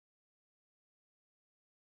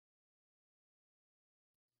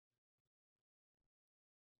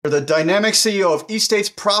The dynamic CEO of Estates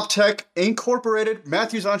PropTech Incorporated,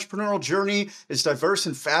 Matthew's entrepreneurial journey is diverse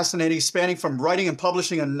and fascinating, spanning from writing and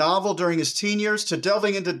publishing a novel during his teen years to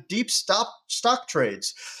delving into deep stock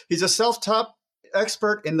trades. He's a self-taught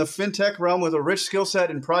expert in the fintech realm with a rich skill set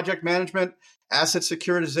in project management, asset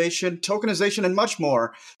securitization, tokenization, and much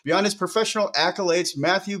more. Beyond his professional accolades,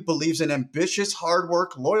 Matthew believes in ambitious hard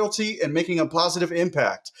work, loyalty, and making a positive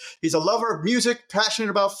impact. He's a lover of music, passionate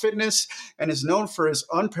about fitness, and is known for his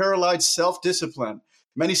unparalleled self-discipline.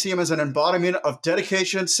 Many see him as an embodiment of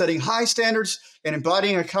dedication, setting high standards, and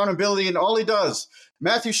embodying accountability in all he does.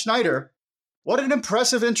 Matthew Schneider, what an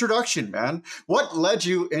impressive introduction, man. What led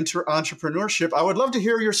you into entrepreneurship? I would love to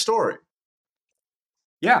hear your story.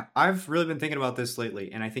 Yeah, I've really been thinking about this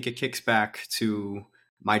lately, and I think it kicks back to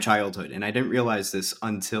my childhood. And I didn't realize this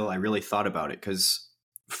until I really thought about it, because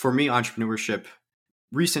for me, entrepreneurship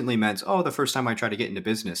recently meant, the first time I tried to get into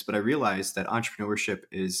business. But I realized that entrepreneurship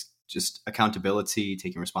is just accountability,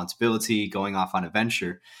 taking responsibility, going off on a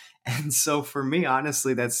venture. And so for me,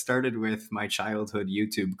 honestly, that started with my childhood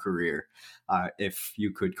YouTube career, if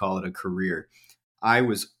you could call it a career. I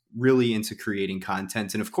was really into creating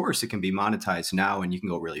content. And of course, it can be monetized now and you can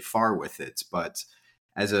go really far with it. But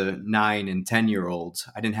as a 9 and 10-year-old,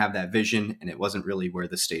 I didn't have that vision, and it wasn't really where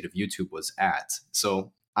the state of YouTube was at.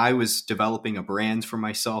 So I was developing a brand for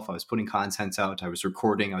myself. I was putting content out. I was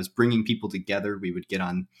recording. I was bringing people together. We would get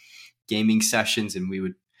on gaming sessions and we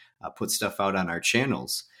would put stuff out on our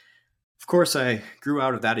channels. Of course, I grew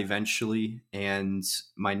out of that eventually. And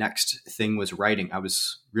my next thing was writing. I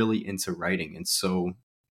was really into writing. And so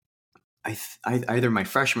I either my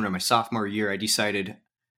freshman or my sophomore year, I decided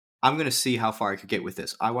I'm going to see how far I could get with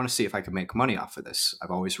this. I want to see if I could make money off of this.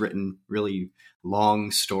 I've always written really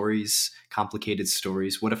long stories, complicated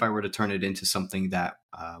stories. What if I were to turn it into something that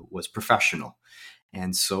was professional?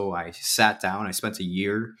 And so I sat down. I spent a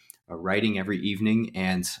year writing every evening,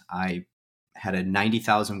 and I had a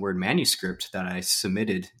 90,000 word manuscript that I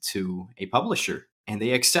submitted to a publisher, and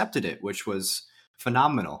they accepted it, which was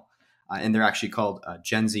phenomenal. And they're actually called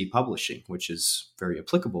Gen Z Publishing, which is very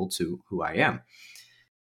applicable to who I am.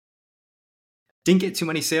 Didn't get too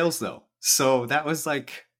many sales though. So that was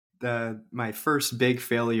like my first big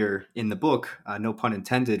failure in the book, no pun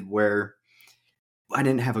intended, where I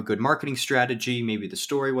didn't have a good marketing strategy. Maybe the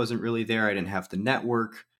story wasn't really there. I didn't have the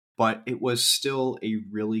network, but it was still a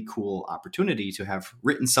really cool opportunity to have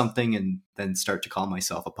written something and then start to call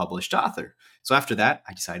myself a published author. So after that,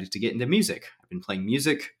 I decided to get into music. I've been playing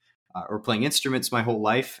music or playing instruments my whole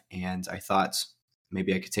life. And I thought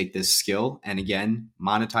maybe I could take this skill and again,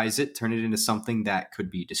 monetize it, turn it into something that could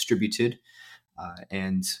be distributed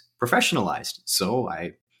and professionalized. So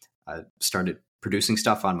I started producing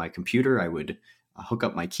stuff on my computer. I would hook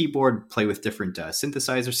up my keyboard, play with different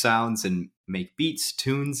synthesizer sounds and make beats,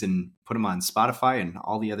 tunes, and put them on Spotify and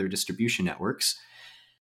all the other distribution networks.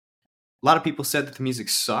 A lot of people said that the music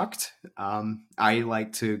sucked. I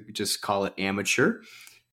like to just call it amateur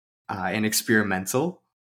and experimental,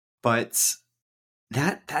 but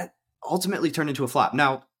that ultimately turned into a flop.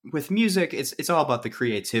 Now, with music, it's all about the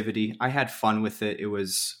creativity. I had fun with it. It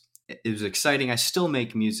was exciting. I still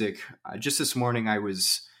make music. Just this morning, I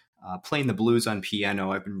was playing the blues on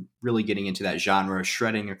piano. I've been really getting into that genre,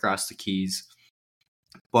 shredding across the keys.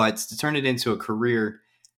 But to turn it into a career,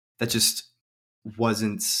 that just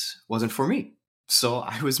wasn't for me. So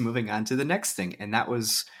I was moving on to the next thing, and that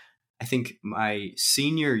was, I think, my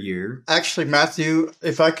senior year. Actually, Matthew,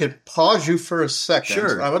 if I could pause you for a second.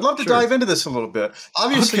 Sure. I would love to dive into this a little bit.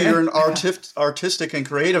 Obviously, You're an artistic and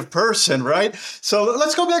creative person, right? So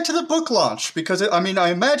let's go back to the book launch, because I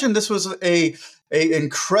imagine this was a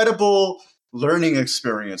incredible learning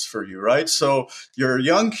experience for you, right? So you're a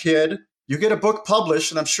young kid, you get a book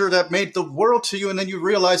published, and I'm sure that made the world to you. And then you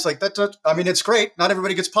realize it's great. Not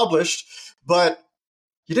everybody gets published, but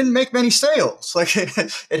you didn't make many sales. Like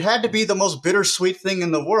it had to be the most bittersweet thing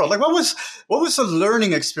in the world. Like what was the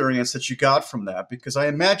learning experience that you got from that? Because I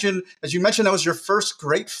imagine, as you mentioned, that was your first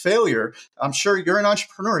great failure. I'm sure you're an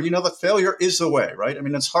entrepreneur. You know that failure is the way, right? I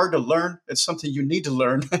mean, it's hard to learn. It's something you need to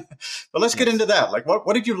learn. But let's get into that. Like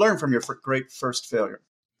what did you learn from your great first failure?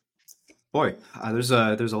 Boy, there's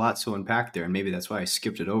a lot to unpack there, and maybe that's why I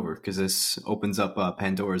skipped it over, because this opens up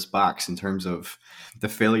Pandora's box in terms of the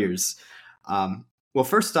failures. Well,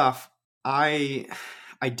 first off, I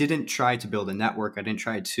didn't try to build a network. I didn't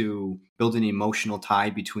try to build an emotional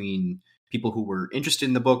tie between people who were interested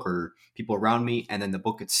in the book or people around me and then the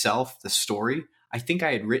book itself, the story. I think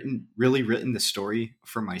I had really written the story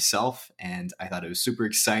for myself, and I thought it was super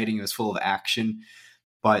exciting. It was full of action,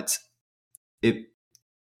 but it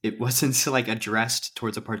it wasn't like addressed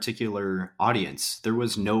towards a particular audience. There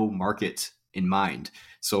was no market in mind.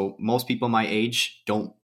 So most people my age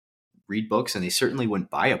don't read books, and they certainly wouldn't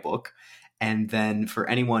buy a book. And then for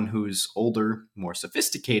anyone who's older, more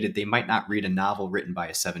sophisticated, they might not read a novel written by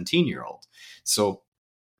a 17-year-old. So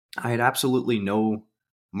I had absolutely no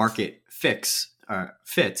market fit. I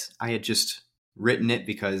had just written it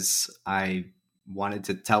because I wanted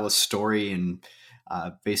to tell a story and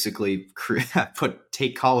basically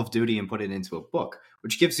take Call of Duty and put it into a book,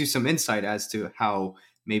 which gives you some insight as to how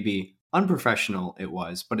maybe unprofessional it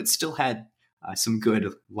was, but it still had some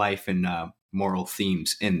good life and moral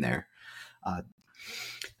themes in there.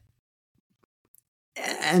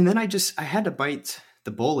 And then I had to bite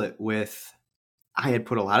the bullet with, I had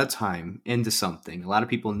put a lot of time into something. A lot of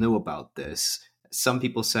people knew about this. Some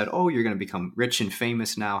people said, "Oh, you're going to become rich and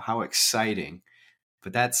famous now. How exciting."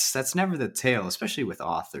 But that's never the tale, especially with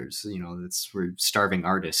authors. That's where starving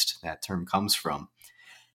artist, that term comes from.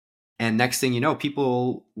 And next thing you know,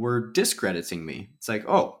 people were discrediting me. It's like,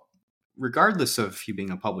 "Oh, regardless of you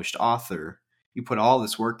being a published author, you put all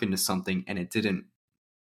this work into something and it didn't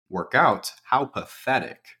work out. How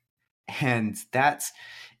pathetic." And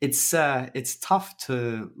it's tough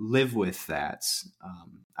to live with that.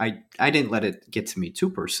 I didn't let it get to me too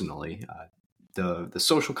personally. The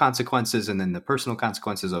social consequences and then the personal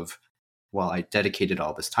consequences of, well, I dedicated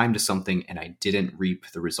all this time to something and I didn't reap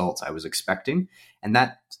the results I was expecting. And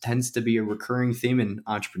that tends to be a recurring theme in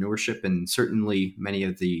entrepreneurship, and certainly many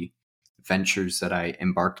of the ventures that I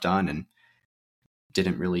embarked on and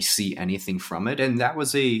didn't really see anything from it. And that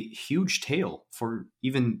was a huge tale for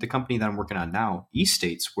even the company that I'm working on now,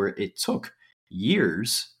 eStates, where it took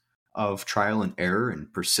years of trial and error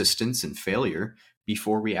and persistence and failure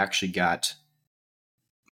before we actually got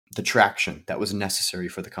the traction that was necessary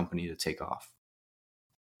for the company to take off.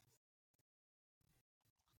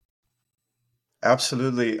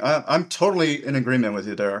 Absolutely. I'm totally in agreement with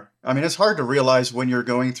you there. I mean, it's hard to realize when you're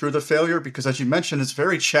going through the failure because, as you mentioned, it's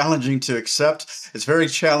very challenging to accept. It's very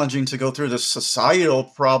challenging to go through the societal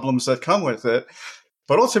problems that come with it.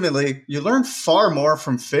 But ultimately, you learn far more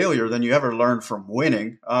from failure than you ever learn from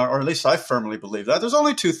winning, or at least I firmly believe that. There's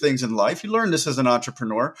only two things in life. You learn this as an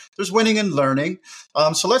entrepreneur. There's winning and learning.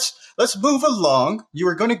 So let's move along. You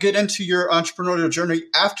are going to get into your entrepreneurial journey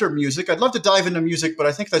after music. I'd love to dive into music, but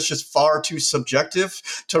I think that's just far too subjective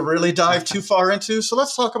to really dive too far into. So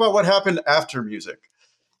let's talk about what happened after music.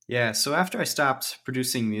 Yeah, so after I stopped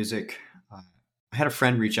producing music, I had a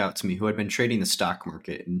friend reach out to me who had been trading the stock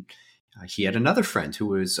market, and he had another friend who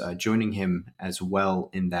was joining him as well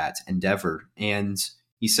in that endeavor. And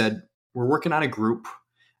he said, "We're working on a group.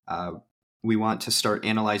 We want to start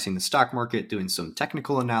analyzing the stock market, doing some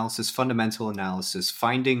technical analysis, fundamental analysis,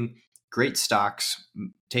 finding great stocks,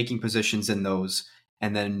 taking positions in those,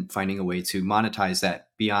 and then finding a way to monetize that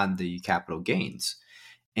beyond the capital gains."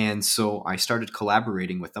 And so I started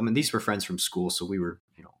collaborating with them, and these were friends from school, so we were,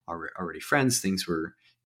 already friends. Things were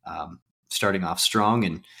starting off strong,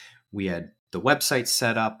 and we had the website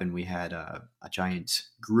set up, and we had a giant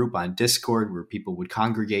group on Discord where people would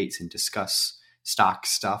congregate and discuss stock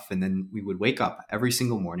stuff. And then we would wake up every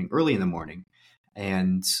single morning, early in the morning,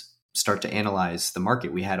 and start to analyze the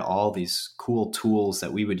market. We had all these cool tools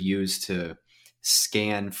that we would use to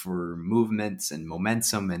scan for movements and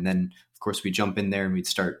momentum. And then, of course, we jump in there and we'd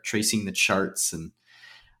start tracing the charts and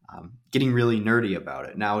getting really nerdy about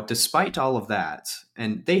it. Now, despite all of that,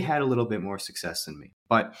 and they had a little bit more success than me,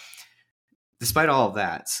 but despite all of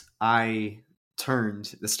that, I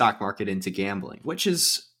turned the stock market into gambling, which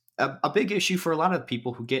is a big issue for a lot of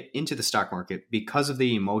people who get into the stock market because of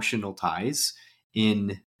the emotional ties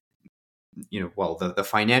in, the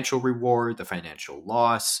financial reward, the financial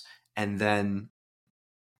loss, and then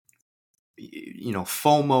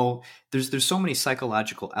FOMO. There's so many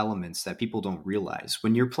psychological elements that people don't realize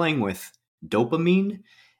when you're playing with dopamine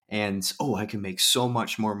and, oh, I can make so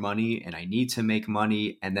much more money and I need to make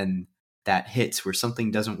money. And then that hits where something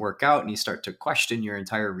doesn't work out and you start to question your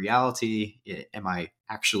entire reality. Am I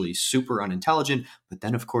actually super unintelligent? But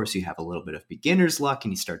then, of course, you have a little bit of beginner's luck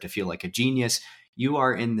and you start to feel like a genius. You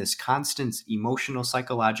are in this constant emotional,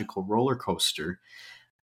 psychological roller coaster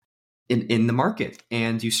in the market,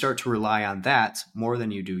 and you start to rely on that more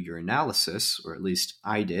than you do your analysis, or at least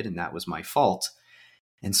I did, and that was my fault.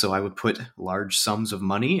 And so I would put large sums of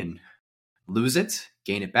money and lose it,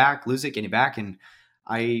 gain it back, lose it, gain it back, and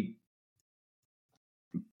I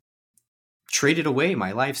traded away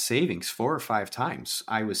my life savings 4 or 5 times.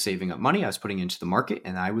 I was saving up money, I was putting into the market,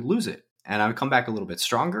 and I would lose it, and I would come back a little bit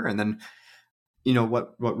stronger. And then,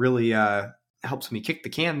 what really helped me kick the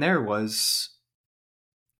can there was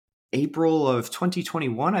April of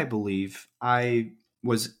 2021, I believe, I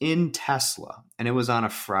was in Tesla, and it was on a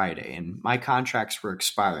Friday, and my contracts were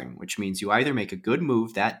expiring, which means you either make a good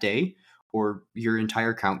move that day or your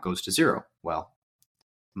entire account goes to zero. Well,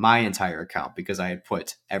 my entire account, because I had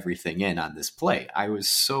put everything in on this play. I was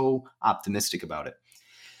so optimistic about it.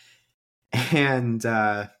 And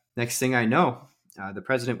next thing I know, the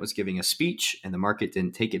president was giving a speech and the market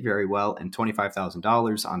didn't take it very well, and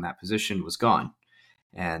 $25,000 on that position was gone.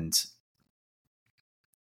 And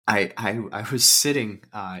I was sitting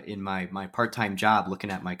in my part-time job looking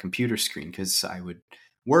at my computer screen because I would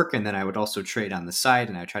work and then I would also trade on the side,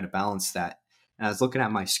 and I try to balance that. And I was looking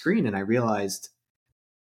at my screen and I realized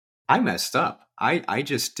I messed up. I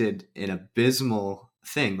just did an abysmal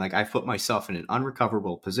thing. Like, I put myself in an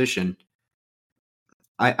unrecoverable position.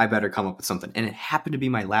 I better come up with something. And it happened to be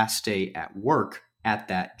my last day at work at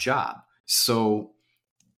that job. So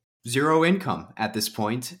zero income at this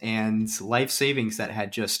point, and life savings that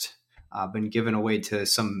had just been given away to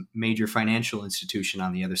some major financial institution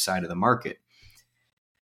on the other side of the market.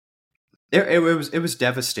 It was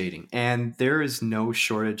devastating, and there is no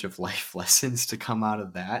shortage of life lessons to come out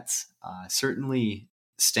of that. Certainly,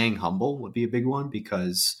 staying humble would be a big one,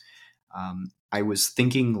 because I was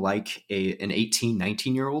thinking like an 18,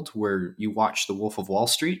 19-year-old, where you watch The Wolf of Wall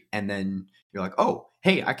Street, and then you're like, oh,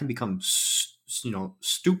 hey, I can become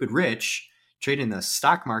stupid rich, trade in the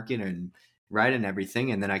stock market and ride in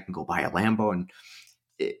everything, and then I can go buy a Lambo. And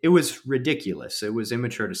it was ridiculous. It was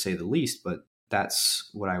immature to say the least, but that's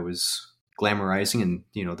what I was glamorizing. And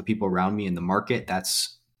the people around me in the market,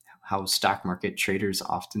 that's how stock market traders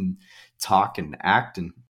often talk and act,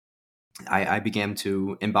 and I began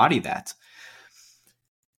to embody that.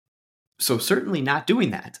 So certainly not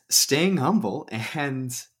doing that, staying humble,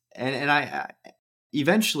 and I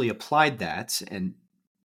eventually applied that. And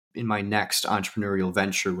in my next entrepreneurial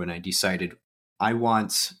venture, when I decided I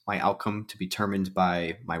want my outcome to be determined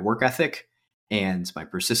by my work ethic and my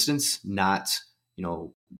persistence, not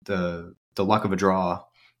the luck of a draw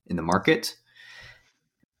in the market.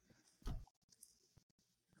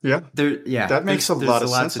 That makes a lot of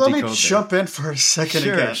sense. Let me jump in for a second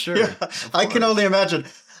again. Sure. Yeah, I can only imagine.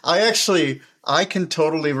 I can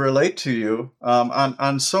totally relate to you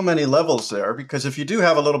on so many levels there, because if you do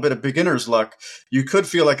have a little bit of beginner's luck, you could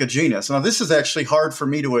feel like a genius. Now, this is actually hard for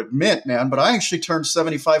me to admit, man, but I actually turned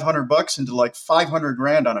 $7,500 into like 500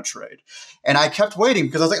 grand on a trade. And I kept waiting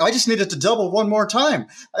because I was like, I just needed to double one more time.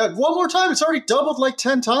 It's already doubled like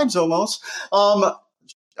 10 times almost.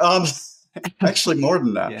 Actually, more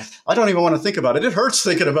than that. Yeah. I don't even want to think about it. It hurts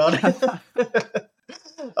thinking about it.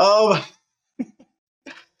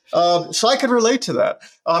 So I could relate to that.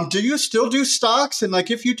 Do you still do stocks? And like,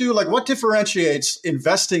 if you do, like, what differentiates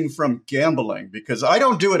investing from gambling? Because I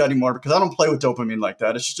don't do it anymore, because I don't play with dopamine like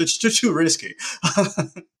that. It's just too risky.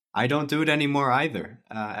 I don't do it anymore either.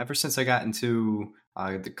 Ever since I got into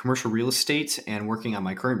the commercial real estate and working on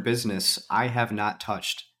my current business, I have not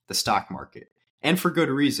touched the stock market. And for good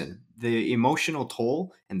reason. The emotional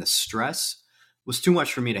toll and the stress was too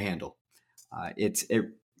much for me to handle. It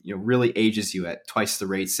really ages you at twice the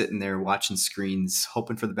rate, sitting there watching screens,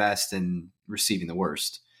 hoping for the best and receiving the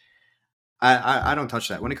worst. I don't touch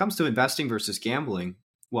that. When it comes to investing versus gambling,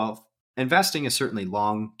 well, investing is certainly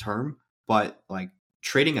long term, but like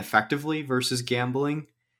trading effectively versus gambling,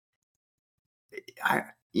 I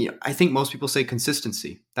think most people say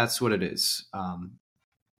consistency. That's what it is.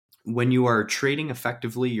 When you are trading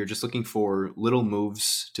effectively, you're just looking for little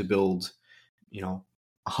moves to build,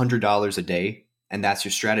 $100 a day. And that's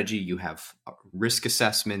your strategy. You have risk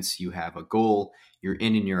assessments, you have a goal, you're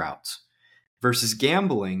in and you're out. Versus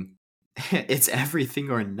gambling, it's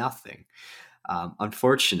everything or nothing,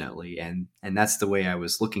 unfortunately. And that's the way I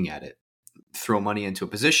was looking at it. Throw money into a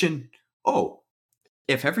position. Oh,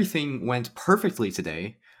 if everything went perfectly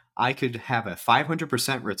today, I could have a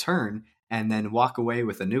 500% return and then walk away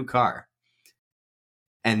with a new car.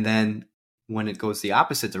 And then when it goes the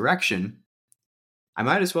opposite direction, I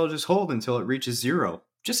might as well just hold until it reaches zero,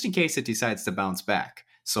 just in case it decides to bounce back.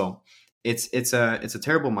 So it's a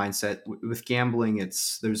terrible mindset. With gambling,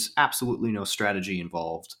 there's absolutely no strategy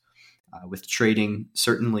involved. With trading,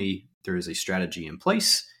 certainly there is a strategy in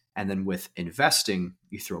place. And then with investing,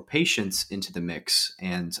 you throw patience into the mix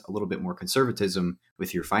and a little bit more conservatism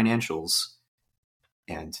with your financials.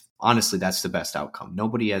 And honestly, that's the best outcome.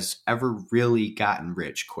 Nobody has ever really gotten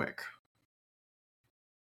rich quick.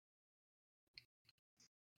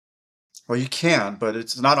 Well, you can, but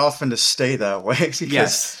it's not often to stay that way, because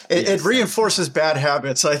yes, it reinforces bad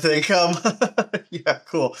habits, I think. Yeah,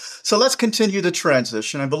 cool. So let's continue the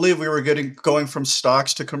transition. I believe we were going from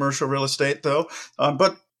stocks to commercial real estate, though.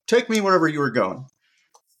 But take me wherever you were going.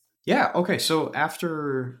 Yeah. Okay. So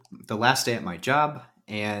after the last day at my job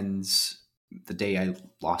and the day I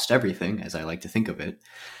lost everything, as I like to think of it,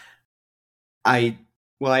 I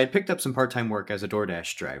I had picked up some part-time work as a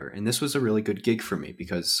DoorDash driver, and this was a really good gig for me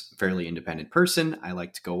because fairly independent person. I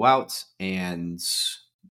like to go out and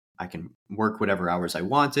I can work whatever hours I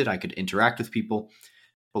wanted. I could interact with people.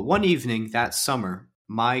 But one evening that summer,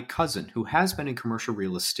 my cousin, who has been in commercial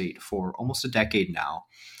real estate for almost a decade now,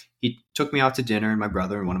 he took me out to dinner and my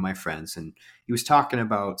brother and one of my friends, and he was talking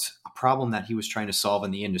about a problem that he was trying to solve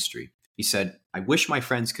in the industry. He said, I wish my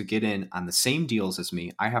friends could get in on the same deals as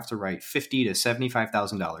me. I have to write $50,000 to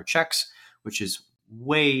 $75,000 checks, which is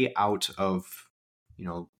way out of,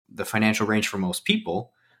 the financial range for most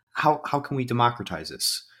people. How can we democratize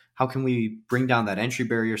this? How can we bring down that entry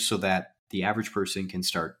barrier so that the average person can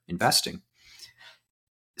start investing?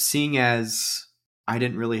 Seeing as I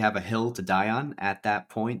didn't really have a hill to die on at that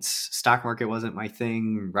point, stock market wasn't my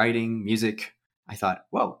thing, writing, music, I thought,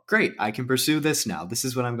 well, great, I can pursue this now. This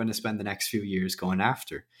is what I'm going to spend the next few years going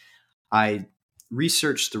after. I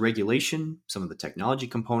researched the regulation, some of the technology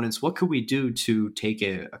components. What could we do to take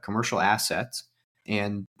a commercial asset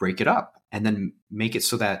and break it up and then make it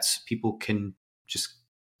so that people can just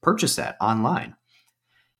purchase that online?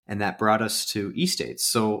 And that brought us to Estates.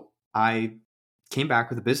 So I came back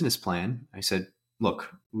with a business plan. I said,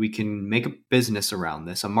 look, we can make a business around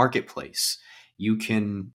this, a marketplace. You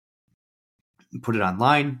can put it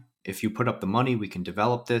online. If you put up the money, we can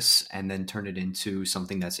develop this and then turn it into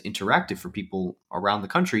something that's interactive for people around the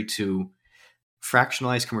country to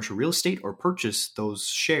fractionalize commercial real estate or purchase those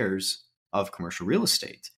shares of commercial real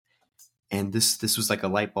estate. And this was like a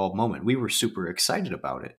light bulb moment. We were super excited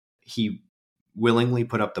about it. He willingly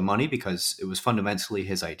put up the money because it was fundamentally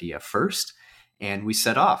his idea first. And we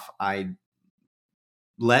set off. I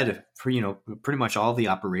led for, pretty much all the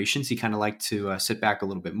operations. He kind of liked to sit back a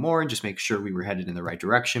little bit more and just make sure we were headed in the right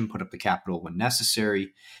direction, put up the capital when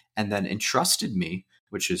necessary, and then entrusted me,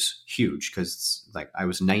 which is huge because like I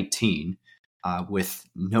was 19 with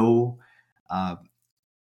no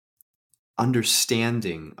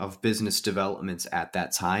understanding of business developments at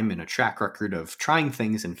that time and a track record of trying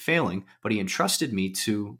things and failing, but he entrusted me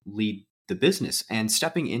to lead the business, and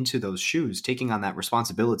stepping into those shoes, taking on that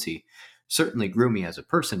responsibility, certainly grew me as a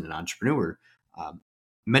person, an entrepreneur,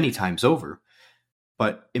 many times over.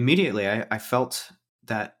 But immediately I felt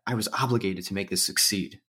that I was obligated to make this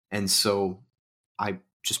succeed. And so I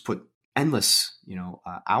just put endless,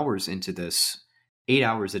 hours into this, 8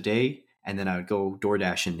 hours a day. And then I would go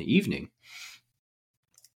DoorDash in the evening.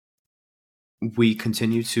 We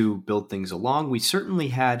continued to build things along. We certainly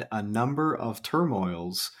had a number of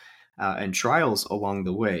turmoils and trials along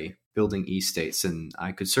the way building Estates. And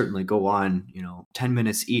I could certainly go on, 10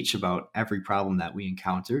 minutes each about every problem that we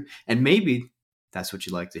encountered. And maybe that's what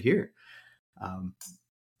you'd like to hear.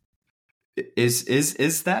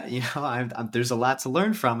 Is that, there's a lot to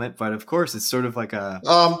learn from it, but of course it's sort of like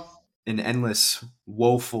an endless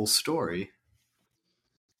woeful story.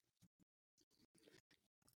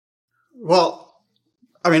 Well,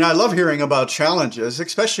 I mean, I love hearing about challenges,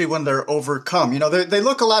 especially when they're overcome. They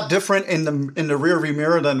look a lot different in the rearview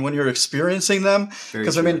mirror than when you're experiencing them.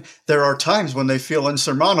 Because I mean, there are times when they feel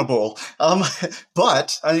insurmountable.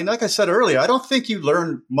 But I mean, like I said earlier, I don't think you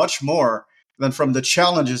learn much more than from the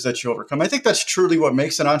challenges that you overcome. I think that's truly what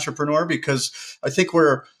makes an entrepreneur, because I think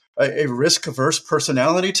we're a risk-averse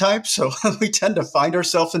personality type. So we tend to find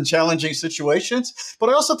ourselves in challenging situations. But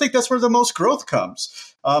I also think that's where the most growth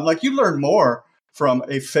comes. Like you learn more from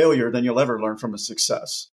a failure than you'll ever learn from a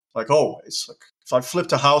success. Like always. Like if I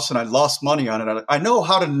flipped a house and I lost money on it, I know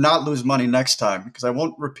how to not lose money next time because I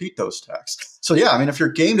won't repeat those tasks. So yeah, I mean, if you're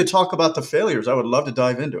game to talk about the failures, I would love to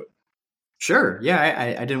dive into it. Sure.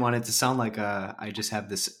 Yeah, I didn't want it to sound like I just have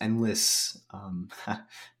this endless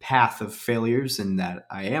path of failures and that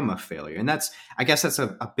I am a failure. And I guess that's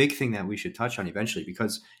a big thing that we should touch on eventually,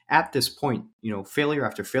 because at this point, failure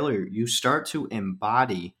after failure, you start to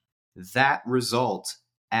embody that result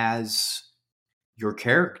as your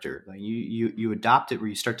character. Like you adopt it, where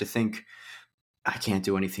you start to think, I can't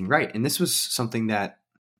do anything right. And this was something that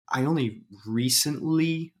I only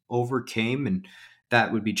recently overcame, and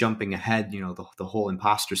that would be jumping ahead, the whole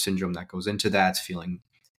imposter syndrome that goes into that, feeling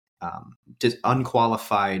just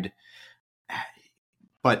unqualified.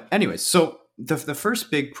 But anyways, so the first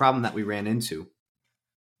big problem that we ran into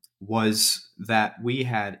was that we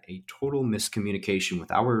had a total miscommunication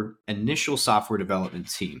with our initial software development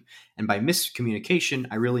team. And by miscommunication,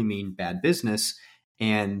 I really mean bad business.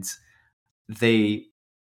 And they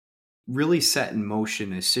really set in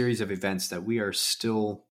motion a series of events that we are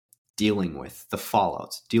still dealing with the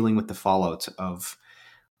fallout of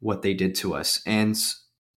what they did to us. And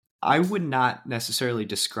I would not necessarily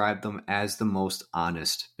describe them as the most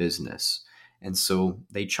honest business. And so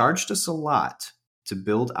they charged us a lot to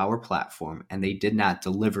build our platform, and they did not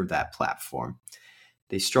deliver that platform.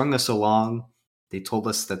 They strung us along. They told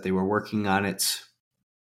us that they were working on it.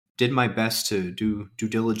 Did my best to do due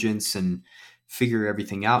diligence and figure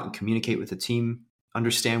everything out and communicate with the team,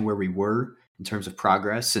 understand where we were in terms of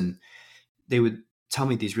progress. And they would tell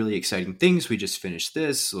me these really exciting things. We just finished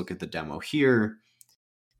this. Look at the demo here.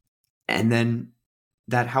 And then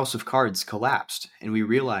that house of cards collapsed, and we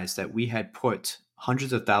realized that we had put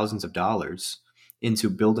hundreds of thousands of dollars into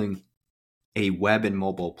building a web and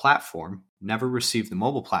mobile platform, never received the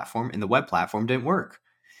mobile platform, and the web platform didn't work.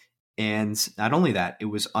 And not only that, it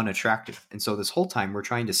was unattractive. And so this whole time we're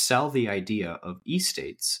trying to sell the idea of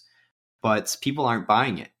estates, but people aren't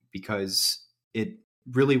buying it because it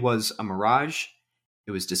really was a mirage.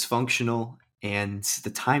 It was dysfunctional, and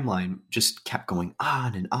the timeline just kept going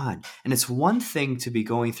on and on. And it's one thing to be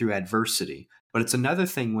going through adversity, but it's another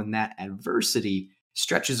thing when that adversity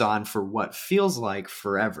stretches on for what feels like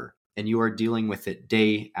forever, and you are dealing with it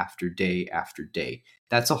day after day after day.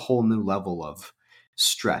 That's a whole new level of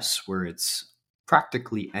stress where it's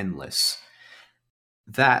practically endless.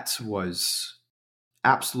 That was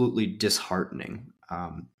absolutely disheartening.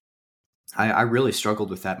 I really struggled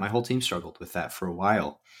with that. My whole team struggled with that for a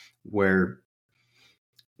while, where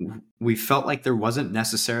we felt like there wasn't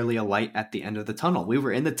necessarily a light at the end of the tunnel. We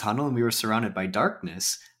were in the tunnel and we were surrounded by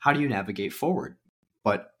darkness. How do you navigate forward?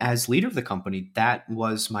 But as leader of the company, that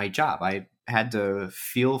was my job. I had to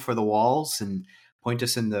feel for the walls and point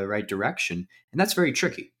us in the right direction. And that's very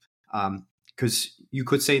tricky, because you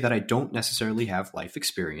could say that I don't necessarily have life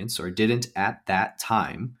experience or didn't at that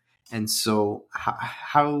time. And so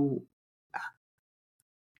how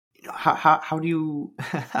do you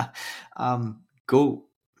go?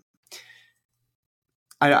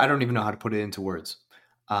 I don't even know how to put it into words.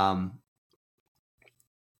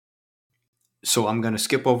 So I'm going to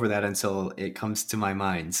skip over that until it comes to my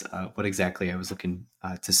mind, what exactly I was looking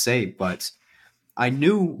to say. But I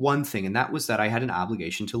knew one thing, and that was that I had an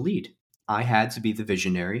obligation to lead. I had to be the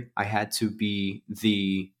visionary. I had to be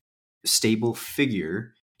the stable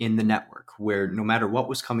figure in the network where no matter what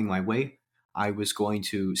was coming my way, I was going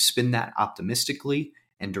to spin that optimistically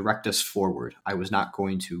and direct us forward. I was not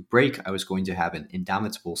going to break. I was going to have an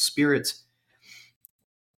indomitable spirit,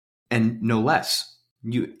 and no less.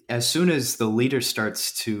 As soon as the leader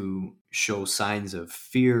starts to show signs of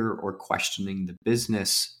fear or questioning the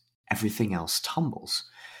business, everything else tumbles.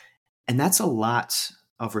 And that's a lot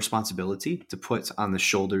of responsibility to put on the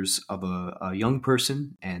shoulders of a young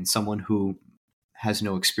person and someone who has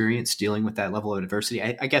no experience dealing with that level of adversity.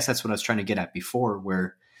 I guess that's what I was trying to get at before,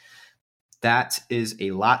 where that is a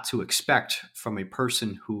lot to expect from a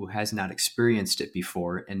person who has not experienced it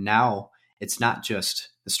before. And now it's not just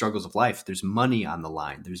the struggles of life. There's money on the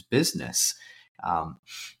line. There's business.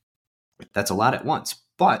 That's a lot at once.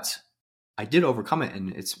 But I did overcome it,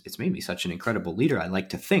 and it's made me such an incredible leader, I like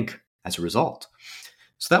to think, as a result.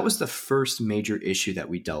 So that was the first major issue that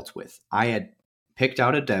we dealt with. I had picked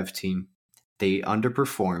out a dev team. They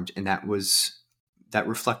underperformed, and that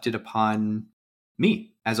reflected upon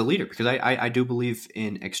me as a leader, because I do believe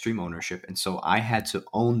in extreme ownership. And so I had to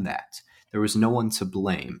own that. There was no one to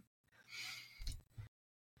blame.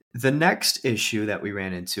 The next issue that we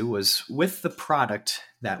ran into was with the product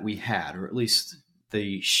that we had, or at least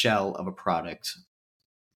the shell of a product.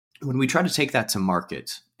 When we tried to take that to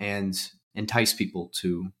market and entice people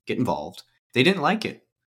to get involved, they didn't like it.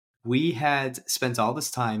 We had spent all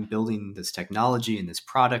this time building this technology and this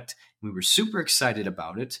product. We were super excited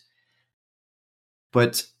about it.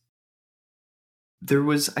 But there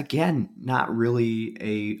was, again, not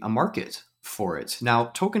really a market for it. Now,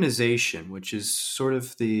 tokenization, which is sort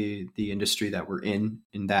of the industry that we're in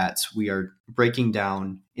that we are breaking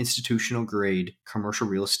down institutional grade commercial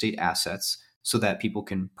real estate assets so that people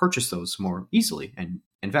can purchase those more easily and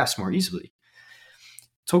invest more easily.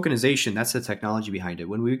 Tokenization, that's the technology behind it.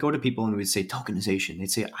 When we go to people and we say tokenization, they'd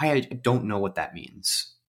say, I don't know what that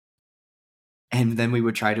means. And then we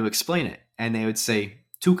would try to explain it. And they would say,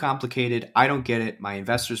 too complicated. I don't get it. My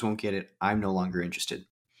investors won't get it. I'm no longer interested.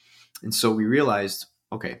 And so we realized,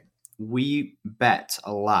 okay, we bet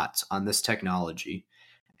a lot on this technology,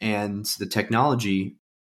 and the technology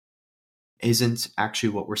isn't actually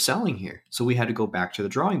what we're selling here. So we had to go back to the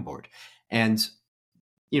drawing board. And,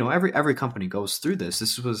 every company goes through this.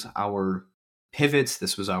 This was our pivot.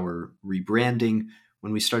 This was our rebranding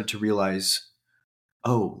when we started to realize,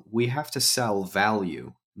 oh, we have to sell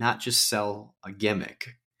value, not just sell a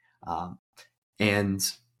gimmick. And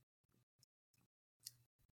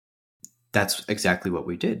that's exactly what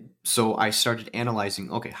we did. So I started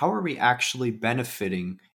analyzing, okay, how are we actually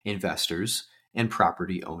benefiting investors and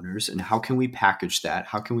property owners? And how can we package that?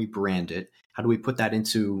 How can we brand it? How do we put that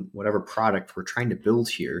into whatever product we're trying to build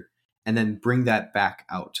here and then bring that back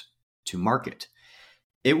out to market?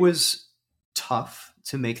 It was tough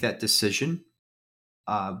to make that decision.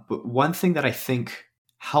 But one thing that I think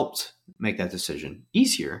helped make that decision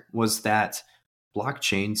easier was that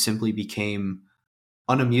blockchain simply became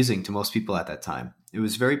unamusing to most people at that time. It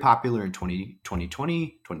was very popular in 2020,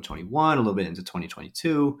 2021, a little bit into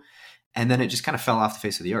 2022, and then it just kind of fell off the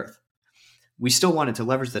face of the earth. We still wanted to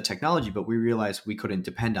leverage the technology, but we realized we couldn't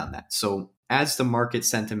depend on that. So as the market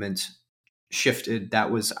sentiment shifted,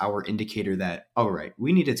 that was our indicator that, all right,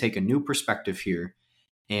 we need to take a new perspective here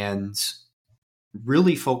and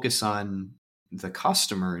really focus on the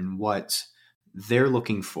customer and what they're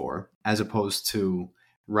looking for, as opposed to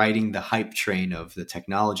riding the hype train of the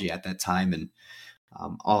technology at that time and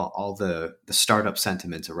all the startup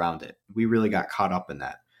sentiment around it. We really got caught up in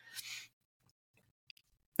that.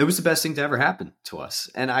 It was the best thing to ever happen to us.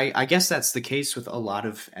 And I guess that's the case with a lot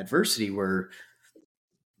of adversity, where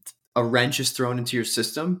a wrench is thrown into your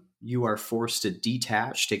system. You are forced to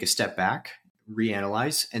detach, take a step back,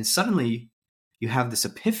 reanalyze, and suddenly you have this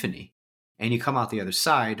epiphany and you come out the other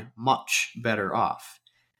side much better off.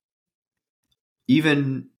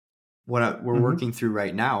 Even what we're working through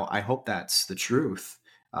right now, I hope that's the truth.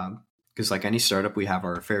 Because like any startup, we have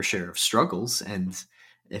our fair share of struggles. And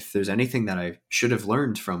if there's anything that I should have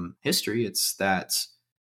learned from history, it's that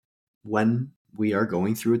when we are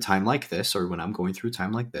going through a time like this, or when I'm going through a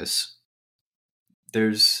time like this,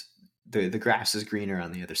 there's the grass is greener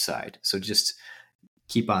on the other side. So just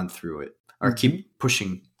keep on through it, or keep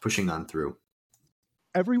pushing on through.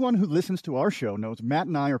 Everyone who listens to our show knows Matt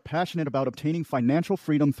and I are passionate about obtaining financial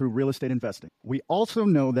freedom through real estate investing. We also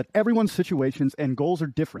know that everyone's situations and goals are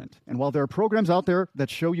different. And while there are programs out there that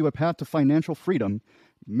show you a path to financial freedom,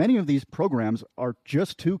 many of these programs are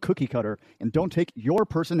just too cookie cutter and don't take your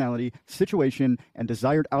personality, situation, and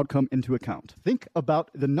desired outcome into account. Think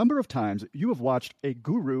about the number of times you have watched a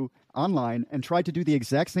guru online and tried to do the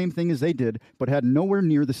exact same thing as they did, but had nowhere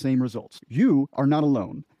near the same results. You are not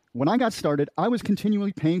alone. When I got started, I was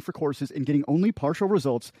continually paying for courses and getting only partial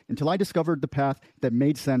results until I discovered the path that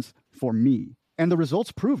made sense for me. And the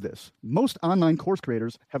results prove this. Most online course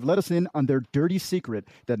creators have let us in on their dirty secret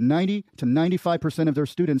that 90 to 95% of their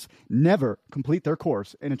students never complete their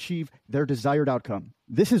course and achieve their desired outcome.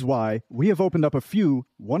 This is why we have opened up a few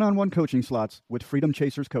one-on-one coaching slots with Freedom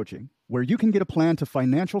Chasers Coaching, where you can get a plan to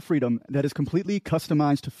financial freedom that is completely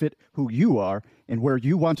customized to fit who you are and where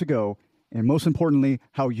you want to go, and most importantly,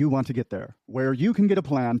 how you want to get there. Where you can get a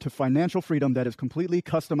plan to financial freedom that is completely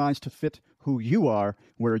customized to fit who you are,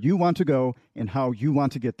 where you want to go, and how you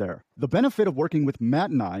want to get there. The benefit of working with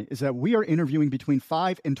Matt and I is that we are interviewing between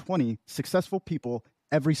 5 and 20 successful people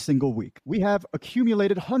every single week. We have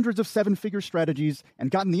accumulated hundreds of seven-figure strategies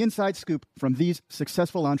and gotten the inside scoop from these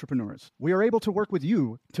successful entrepreneurs. We are able to work with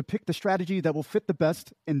you to pick the strategy that will fit the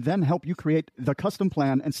best and then help you create the custom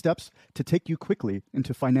plan and steps to take you quickly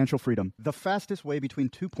into financial freedom. The fastest way between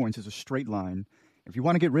 2 points is a straight line. If you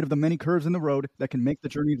want to get rid of the many curves in the road that can make the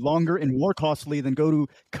journey longer and more costly, then go to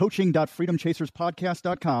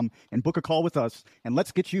coaching.freedomchaserspodcast.com and book a call with us, and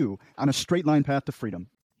let's get you on a straight line path to freedom.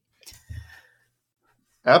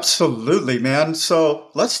 Absolutely, man.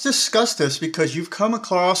 So let's discuss this, because you've come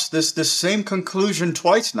across this same conclusion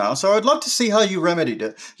twice now. So I'd love to see how you remedied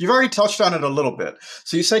it. You've already touched on it a little bit.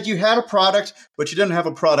 So you said you had a product, but you didn't have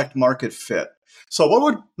a product market fit. So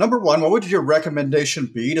number one, what would your recommendation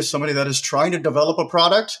be to somebody that is trying to develop a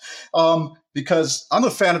product? Because I'm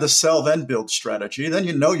a fan of the sell then build strategy. Then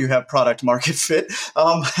you have product market fit.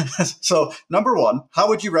 So number one, how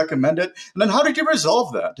would you recommend it? And then how did you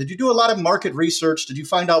resolve that? Did you do a lot of market research? Did you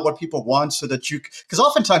find out what people want so that because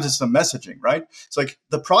oftentimes it's the messaging, right? It's like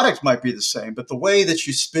the product might be the same, but the way that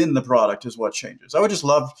you spin the product is what changes. I would just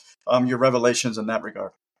love your revelations in that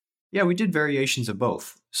regard. Yeah, we did variations of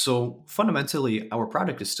both. So fundamentally, our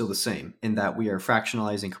product is still the same in that we are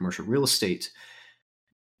fractionalizing commercial real estate,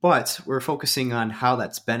 but we're focusing on how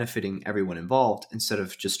that's benefiting everyone involved instead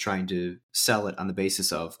of just trying to sell it on the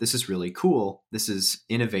basis of, this is really cool, this is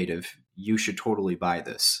innovative, you should totally buy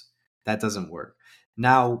this. That doesn't work.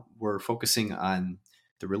 Now we're focusing on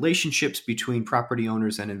the relationships between property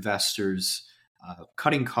owners and investors,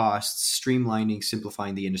 cutting costs, streamlining,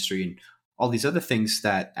 simplifying the industry, and all these other things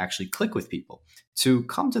that actually click with people. To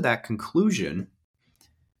come to that conclusion,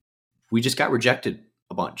 we just got rejected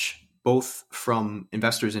a bunch, both from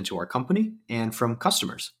investors into our company and from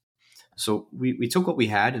customers. So we took what we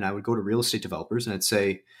had, and I would go to real estate developers and I'd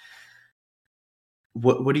say,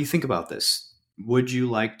 what do you think about this? Would you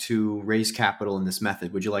like to raise capital in this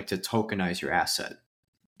method? Would you like to tokenize your asset?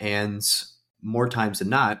 And more times than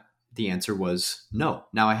not, the answer was no.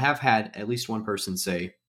 Now, I have had at least one person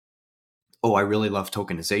say, oh, I really love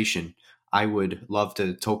tokenization. I would love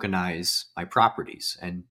to tokenize my properties.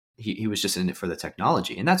 And he was just in it for the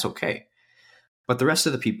technology, and that's okay. But the rest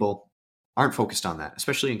of the people aren't focused on that,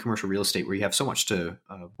 especially in commercial real estate where you have so much to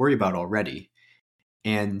worry about already.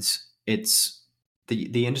 And it's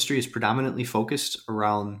the industry is predominantly focused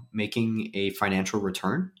around making a financial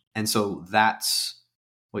return. And so that's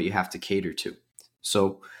what you have to cater to.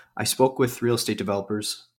 So I spoke with real estate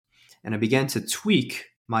developers and I began to tweak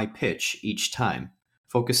my pitch each time,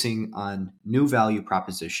 focusing on new value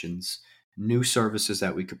propositions, new services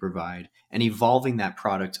that we could provide, and evolving that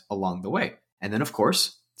product along the way. And then, of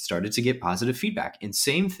course, started to get positive feedback. And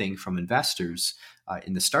same thing from investors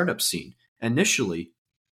in the startup scene. Initially,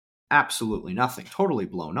 absolutely nothing, totally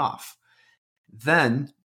blown off.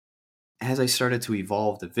 Then, as I started to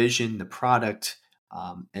evolve the vision, the product,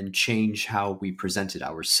 and change how we presented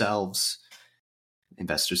ourselves,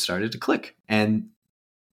 investors started to click. And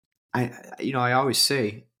I always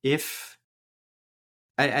say, if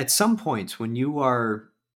at some point when you are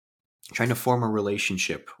trying to form a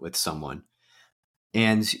relationship with someone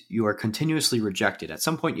and you are continuously rejected, at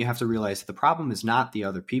some point you have to realize that the problem is not the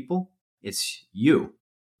other people, it's you.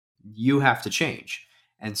 You have to change.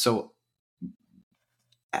 And so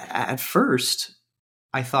at first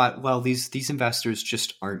I thought, well, these investors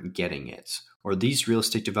just aren't getting it, or these real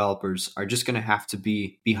estate developers are just going to have to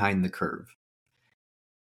be behind the curve.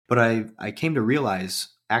 But I came to realize,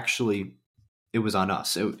 actually, it was on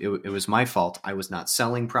us. It was my fault. I was not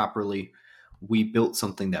selling properly. We built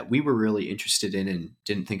something that we were really interested in and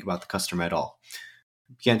didn't think about the customer at all.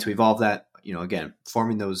 Began to evolve that, again,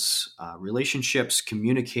 forming those relationships,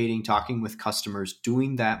 communicating, talking with customers,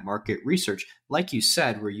 doing that market research, like you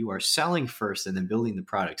said, where you are selling first and then building the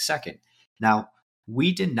product second. Now,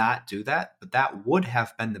 we did not do that, but that would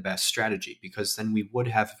have been the best strategy, because then we would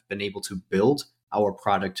have been able to build our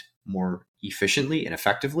product more efficiently and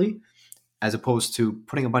effectively, as opposed to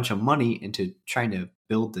putting a bunch of money into trying to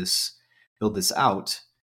build this out,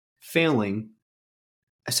 failing,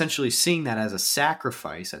 essentially seeing that as a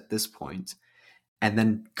sacrifice at this point, and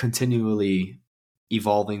then continually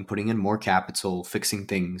evolving, putting in more capital, fixing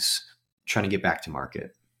things, trying to get back to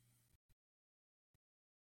market.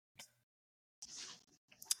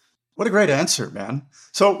 What a great answer, man.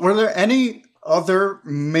 So were there any other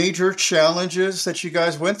major challenges that you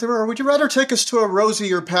guys went through, or would you rather take us to a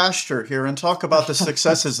rosier pasture here and talk about the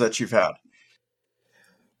successes that you've had?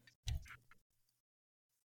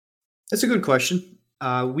 That's a good question.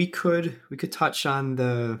 We could touch on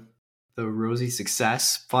the rosy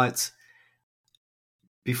success, but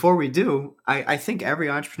before we do, I think every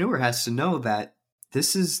entrepreneur has to know that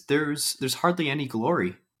there's hardly any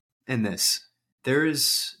glory in this.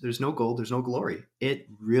 There's no gold, there's no glory. It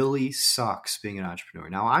really sucks being an entrepreneur.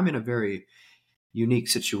 Now, I'm in a very unique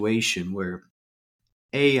situation where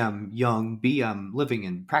A, I'm young, B, I'm living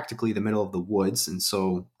in practically the middle of the woods, and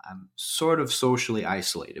so I'm sort of socially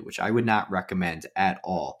isolated, which I would not recommend at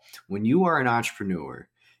all. When you are an entrepreneur,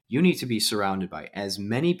 you need to be surrounded by as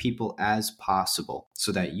many people as possible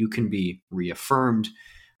so that you can be reaffirmed.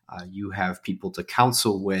 You have people to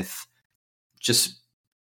counsel with, just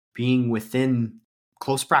being within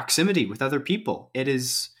close proximity with other people. It'll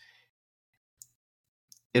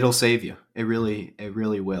save you. It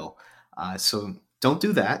really will. So don't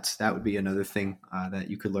do that. That would be another thing that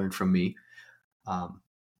you could learn from me.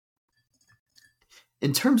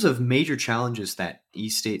 In terms of major challenges that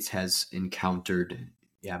eStates has encountered,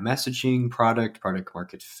 messaging, product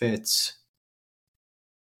market fits.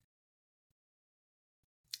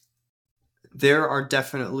 There are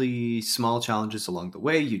definitely small challenges along the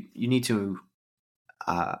way. You need to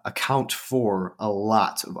account for a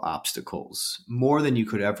lot of obstacles, more than you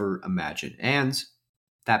could ever imagine. And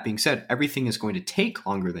that being said, everything is going to take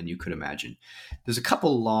longer than you could imagine. There's a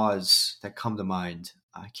couple laws that come to mind.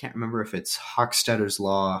 I can't remember if it's Hochstetter's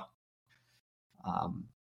law.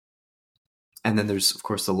 And then there's, of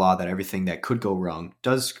course, the law that everything that could go wrong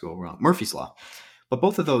does go wrong, Murphy's Law. But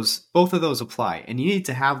both of those apply, and you need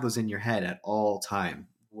to have those in your head at all time,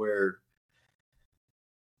 where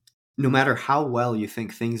no matter how well you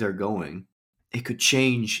think things are going, it could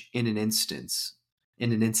change in an instant.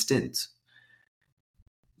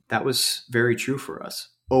 That was very true for us,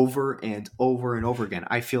 over and over and over again.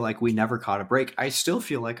 I feel like we never caught a break. I still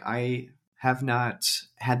feel like I have not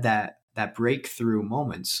had that breakthrough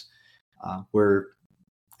moments where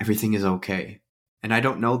everything is okay. And I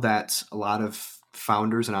don't know that a lot of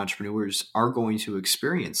founders and entrepreneurs are going to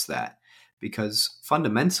experience that, because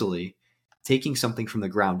fundamentally, taking something from the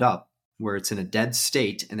ground up where it's in a dead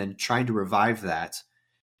state and then trying to revive that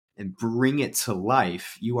and bring it to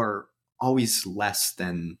life, you are always less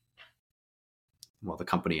than, well, the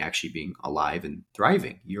company actually being alive and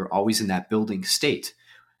thriving. You're always in that building state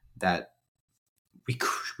that we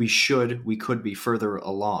could be further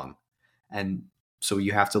along. And so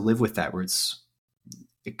you have to live with that, where it's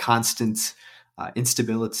a constant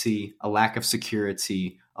instability, a lack of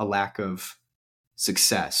security, a lack of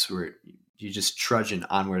success, where you're just trudging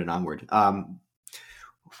onward and onward.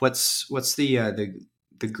 What's the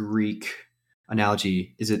Greek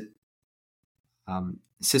analogy? Is it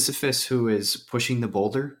Sisyphus who is pushing the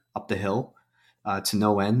boulder up the hill to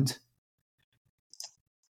no end?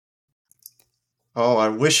 Oh, I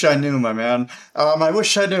wish I knew, my man. I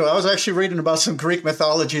wish I knew. I was actually reading about some Greek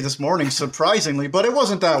mythology this morning, surprisingly, but it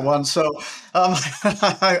wasn't that one. So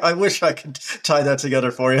I wish I could tie that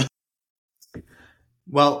together for you.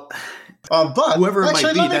 Well, but whoever it actually,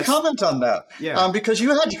 might be, let me comment on that. Yeah. Because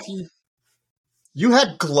you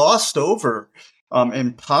had glossed over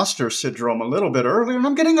imposter syndrome a little bit earlier, and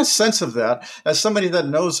I'm getting a sense of that as somebody that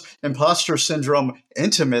knows imposter syndrome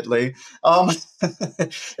intimately.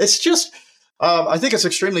 It's just, I think it's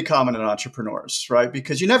extremely common in entrepreneurs, right?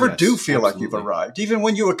 Because you never do feel like you've arrived. Even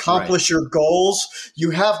when you accomplish your goals,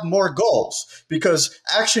 you have more goals, because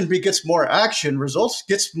action begets more action, results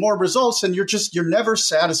gets more results, and you're never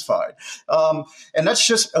satisfied. And that's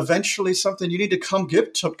just eventually something you need to come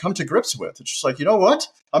to grips with. It's just like, you know what?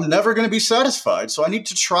 I'm never going to be satisfied. So I need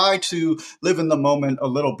to try to live in the moment a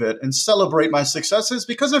little bit and celebrate my successes,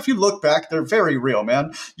 because if you look back, they're very real,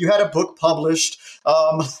 man. You had a book published.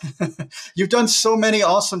 You've done so many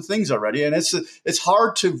awesome things already. And it's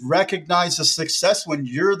hard to recognize the success when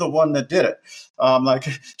you're the one that did it. Like,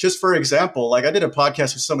 just for example, like I did a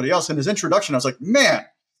podcast with somebody else, in his introduction, I was like, man,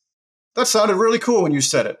 that sounded really cool when you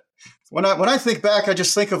said it. When I think back, I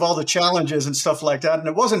just think of all the challenges and stuff like that, and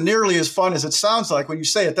it wasn't nearly as fun as it sounds like when you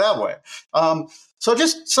say it that way. So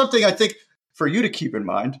just something I think for you to keep in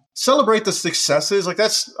mind: celebrate the successes. Like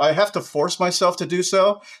I have to force myself to do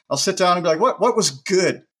so. I'll sit down and be like, what was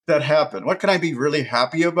good that happened? What can I be really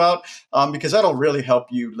happy about? Because that'll really help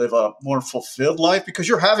you live a more fulfilled life, because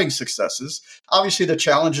you're having successes. Obviously, the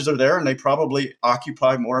challenges are there, and they probably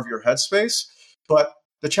occupy more of your headspace, but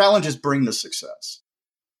the challenges bring the success.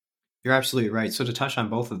 You're absolutely right. So to touch on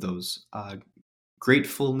both of those,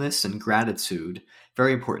 gratefulness and gratitude,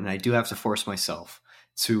 very important. I do have to force myself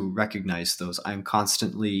to recognize those. I'm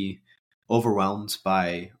constantly overwhelmed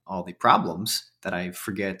by all the problems that I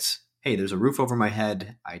forget, hey, there's a roof over my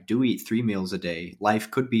head. I do eat 3 meals a day. Life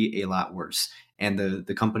could be a lot worse. And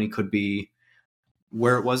the company could be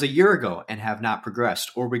where it was a year ago and have not progressed,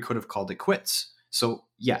 or we could have called it quits. So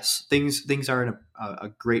yes, things are in a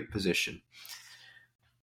great position.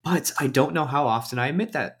 But I don't know how often I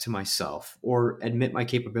admit that to myself or admit my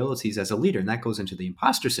capabilities as a leader. And that goes into the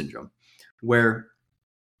imposter syndrome, where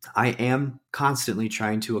I am constantly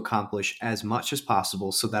trying to accomplish as much as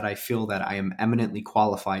possible so that I feel that I am eminently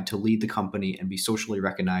qualified to lead the company and be socially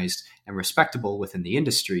recognized and respectable within the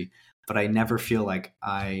industry. But I never feel like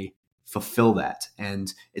I fulfill that.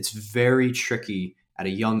 And it's very tricky at a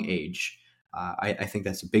young age. I think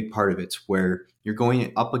that's a big part of it, where you're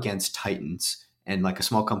going up against titans. And like a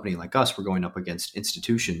small company like us, we're going up against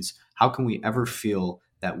institutions. How can we ever feel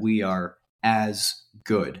that we are as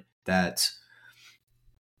good, that,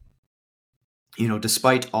 you know,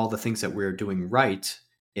 despite all the things that we're doing right,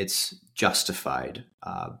 it's justified?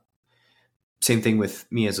 Same thing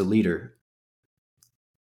with me as a leader.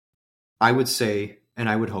 I would say, and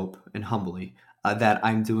I would hope, and humbly, that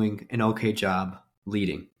I'm doing an okay job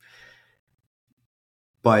leading.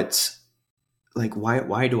 But like,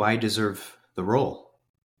 why do I deserve the role?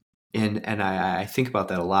 And I think about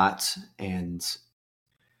that a lot, and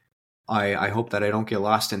I hope that I don't get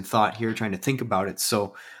lost in thought here trying to think about it.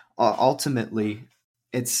 So ultimately,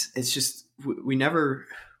 it's just we never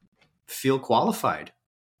feel qualified.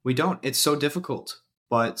 We don't. It's so difficult,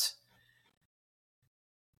 but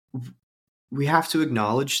we have to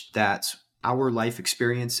acknowledge that our life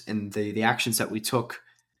experience and the actions that we took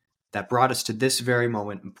that brought us to this very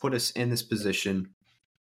moment and put us in this position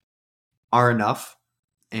are enough,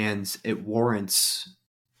 and it warrants,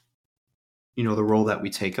 you know, the role that we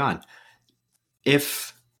take on.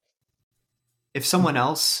 If someone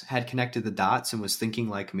else had connected the dots and was thinking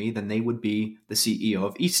like me, then they would be the CEO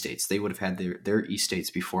of eStates. They would have had their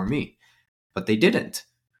eStates before me, but they didn't.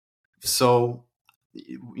 So,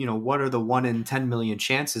 you know, what are the 1 in 10 million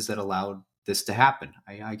chances that allowed this to happen.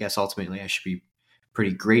 I guess ultimately I should be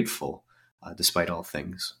pretty grateful, despite all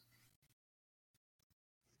things.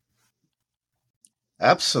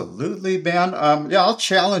 Absolutely, man. Yeah, I'll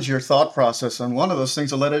challenge your thought process on one of those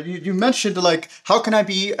things. Aletta, you mentioned like, how can I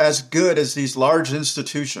be as good as these large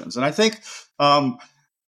institutions? And I think, I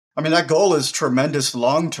mean, that goal is tremendous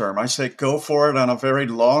long term. I say go for it on a very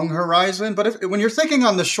long horizon. But when you're thinking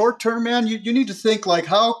on the short term, man, you need to think like,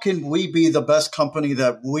 how can we be the best company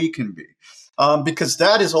that we can be? Because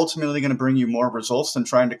that is ultimately going to bring you more results than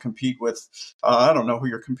trying to compete with, I don't know who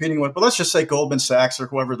you're competing with, but let's just say Goldman Sachs or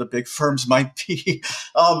whoever the big firms might be.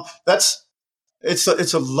 That's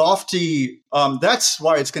it's a lofty. That's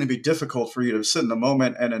why it's going to be difficult for you to sit in the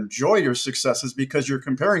moment and enjoy your successes because you're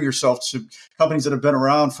comparing yourself to companies that have been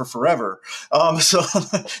around for forever. So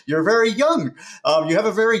you're very young. You have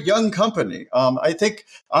a very young company. I think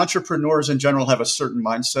entrepreneurs in general have a certain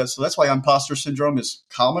mindset, so that's why imposter syndrome is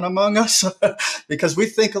common among us because we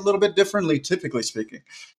think a little bit differently, typically speaking.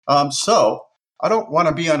 So I don't want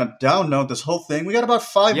to be on a down note this whole thing. We got about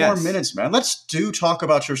 5 more minutes, man. Let's talk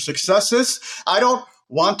about your successes. I don't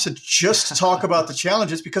want to just talk about the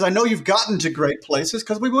challenges because I know you've gotten to great places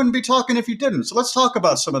because we wouldn't be talking if you didn't. So let's talk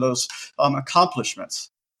about some of those accomplishments.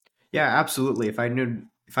 Yeah, absolutely. If I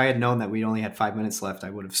had known that we only had 5 minutes left, I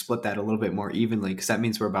would have split that a little bit more evenly because that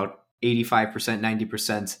means we're about 85%,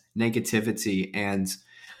 90% negativity. And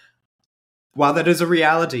while that is a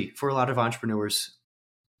reality for a lot of entrepreneurs,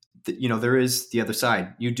 there is the other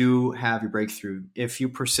side. You do have your breakthrough. If you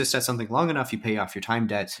persist at something long enough, you pay off your time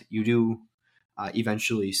debt, you do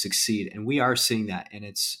eventually succeed. And we are seeing that. And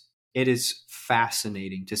it is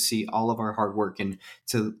fascinating to see all of our hard work and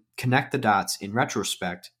to connect the dots in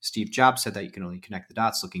retrospect. Steve Jobs said that you can only connect the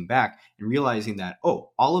dots looking back and realizing that,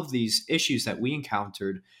 all of these issues that we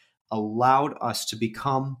encountered allowed us to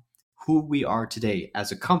become who we are today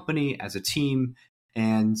as a company, as a team,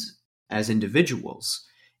 and as individuals.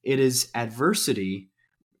 It is adversity,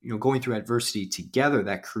 going through adversity together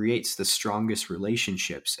that creates the strongest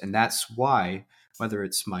relationships. And that's why, whether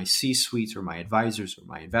it's my C-suite or my advisors or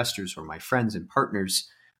my investors or my friends and partners,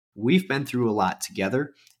 we've been through a lot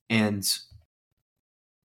together. And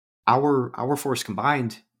our force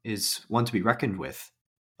combined is one to be reckoned with.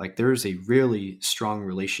 Like, there's a really strong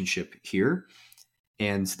relationship here.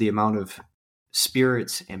 And the amount of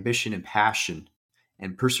spirit, ambition, and passion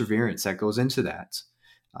and perseverance that goes into that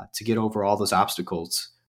to get over all those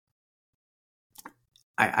obstacles,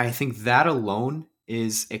 I think that alone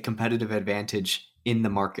is a competitive advantage in the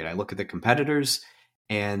market. I look at the competitors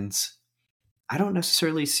and I don't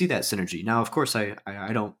necessarily see that synergy. Now, of course, I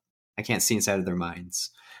can't see inside of their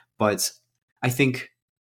minds, but I think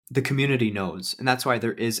the community knows. And that's why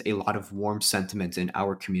there is a lot of warm sentiment in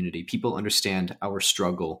our community. People understand our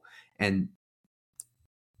struggle. And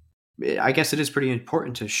I guess it is pretty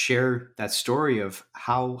important to share that story of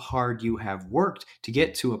how hard you have worked to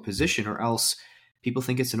get to a position, or else people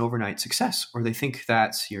think it's an overnight success, or they think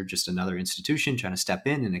that you're just another institution trying to step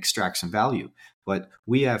in and extract some value. But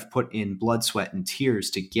we have put in blood, sweat, and tears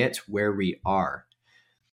to get where we are,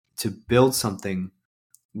 to build something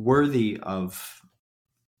worthy of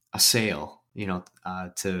a sale,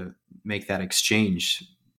 to make that exchange,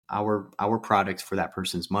 our product for that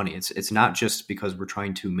person's money. It's not just because we're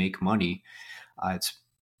trying to make money.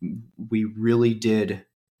 We really did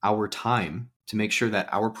our time to make sure that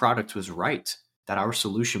our product was right, that our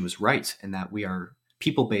solution was right, and that we are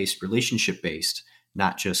people-based, relationship-based,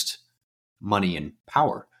 not just money and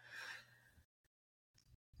power.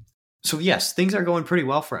 So yes, things are going pretty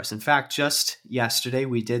well for us. In fact, just yesterday,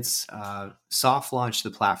 we did soft launch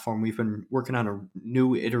the platform. We've been working on a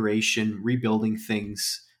new iteration, rebuilding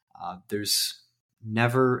things. There's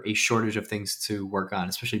never a shortage of things to work on,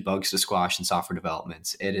 especially bugs to squash and software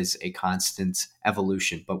development. It is a constant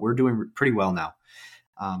evolution, but we're doing pretty well now.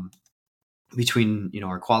 Between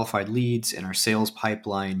our qualified leads and our sales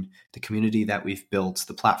pipeline, the community that we've built,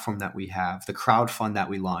 the platform that we have, the crowdfund that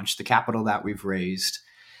we launched, the capital that we've raised,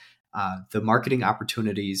 the marketing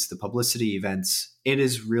opportunities, the publicity events, it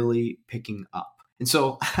is really picking up. And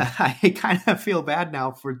so I kind of feel bad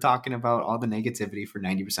now for talking about all the negativity for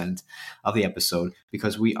 90% of the episode,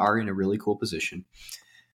 because we are in a really cool position.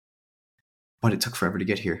 But it took forever to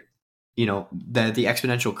get here. The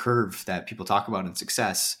exponential curve that people talk about in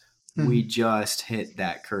success, we just hit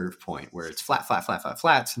that curve point where it's flat, flat, flat, flat,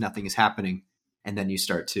 flat. Nothing is happening. And then you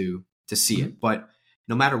start to see it. But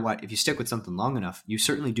no matter what, if you stick with something long enough, you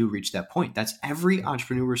certainly do reach that point. That's every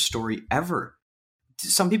entrepreneur's story ever.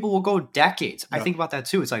 Some people will go decades. Yeah. I think about that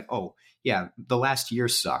too. It's like, oh, yeah, the last year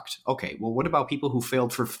sucked. Okay, well, what about people who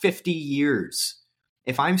failed for 50 years?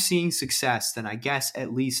 if I'm seeing success, then I guess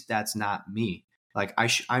at least that's not me. Like I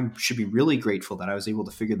should be really grateful that I was able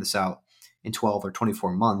to figure this out in 12 or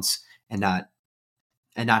 24 months and not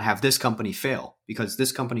have this company fail, because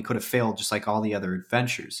this company could have failed just like all the other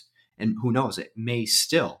adventures. And who knows, it may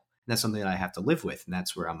still. And that's something that I have to live with. And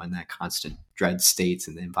that's where I'm in that constant dread states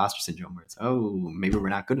and the imposter syndrome where it's, oh, maybe we're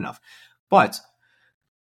not good enough. But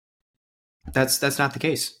that's not the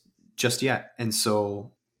case just yet. And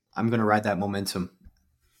so I'm going to ride that momentum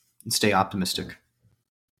and stay optimistic.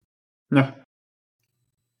 Yeah.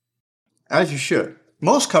 As you should.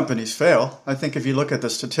 Most companies fail, I think, if you look at the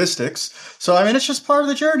statistics. So, I mean, it's just part of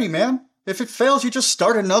the journey, man. If it fails, you just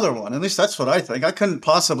start another one. At least that's what I think. I couldn't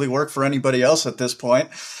possibly work for anybody else at this point.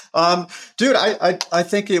 Dude, I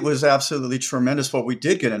think it was absolutely tremendous what we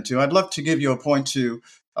did get into. I'd love to give you a point to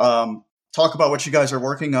talk about what you guys are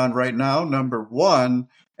working on right now, number one,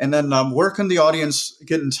 and then where can the audience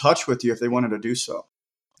get in touch with you if they wanted to do so?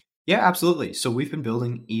 Yeah, absolutely. So we've been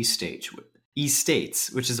building eStates,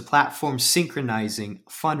 which is a platform synchronizing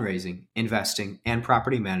fundraising, investing, and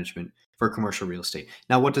property management for commercial real estate.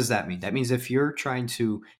 Now, what does that mean? That means if you're trying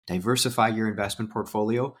to diversify your investment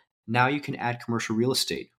portfolio, now you can add commercial real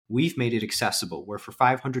estate. We've made it accessible where for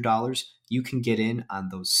 $500, you can get in on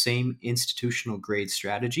those same institutional grade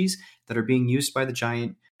strategies that are being used by the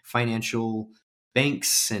giant financial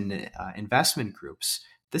banks and investment groups.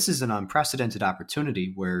 This is an unprecedented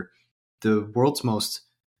opportunity where the world's most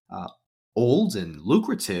old and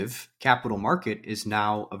lucrative capital market is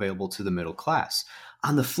now available to the middle class.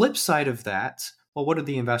 On the flip side of that, well, what are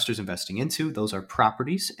the investors investing into? Those are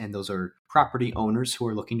properties, and those are property owners who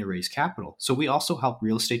are looking to raise capital. So we also help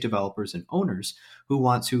real estate developers and owners who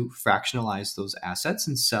want to fractionalize those assets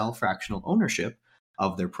and sell fractional ownership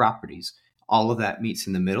of their properties. All of that meets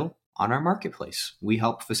in the middle on our marketplace. We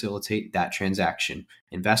help facilitate that transaction,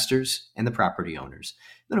 investors and the property owners.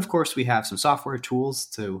 Then, of course, we have some software tools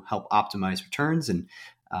to help optimize returns and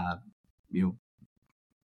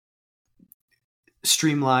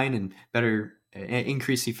streamline and better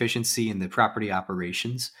increase efficiency in the property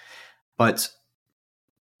operations. But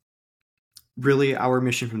really, our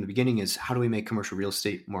mission from the beginning is how do we make commercial real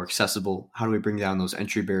estate more accessible? How do we bring down those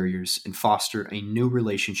entry barriers and foster a new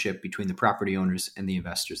relationship between the property owners and the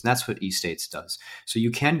investors? And that's what eStates does. So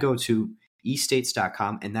you can go to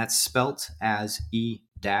eStates.com, and that's spelt as e-states.com.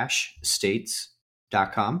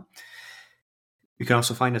 You can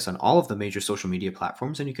also find us on all of the major social media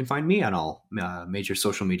platforms, and you can find me on all major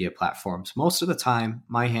social media platforms. Most of the time,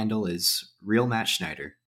 my handle is Real Matt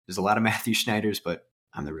Schneider. There's a lot of Matthew Schneiders, but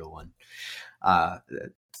I'm the real one.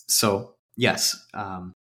 So yes.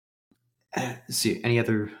 Let's see, any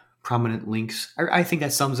other prominent links? I think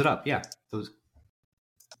that sums it up. Yeah. Those.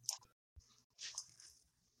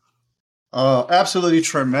 Absolutely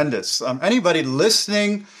tremendous. Anybody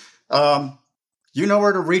listening, you know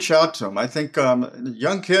where to reach out to him. I think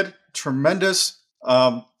young kid, tremendous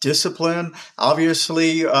discipline,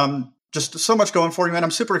 obviously just so much going for you, man.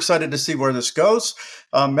 I'm super excited to see where this goes.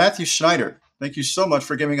 Matthew Schneider, thank you so much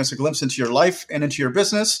for giving us a glimpse into your life and into your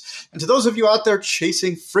business. And to those of you out there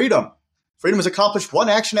chasing freedom, freedom is accomplished one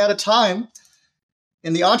action at a time.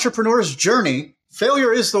 In the entrepreneur's journey,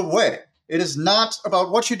 failure is the way. It is not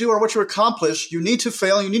about what you do or what you accomplish. You need to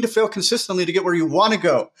fail. You need to fail consistently to get where you want to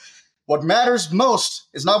go. What matters most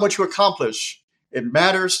is not what you accomplish. It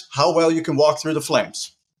matters how well you can walk through the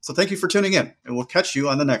flames. So thank you for tuning in, and we'll catch you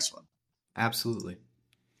on the next one. Absolutely.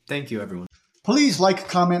 Thank you, everyone. Please like,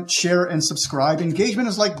 comment, share, and subscribe. Engagement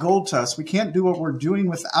is like gold tests. We can't do what we're doing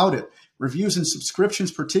without it. Reviews and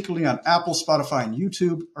subscriptions, particularly on Apple, Spotify, and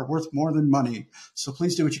YouTube, are worth more than money. So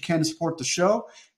please do what you can to support the show.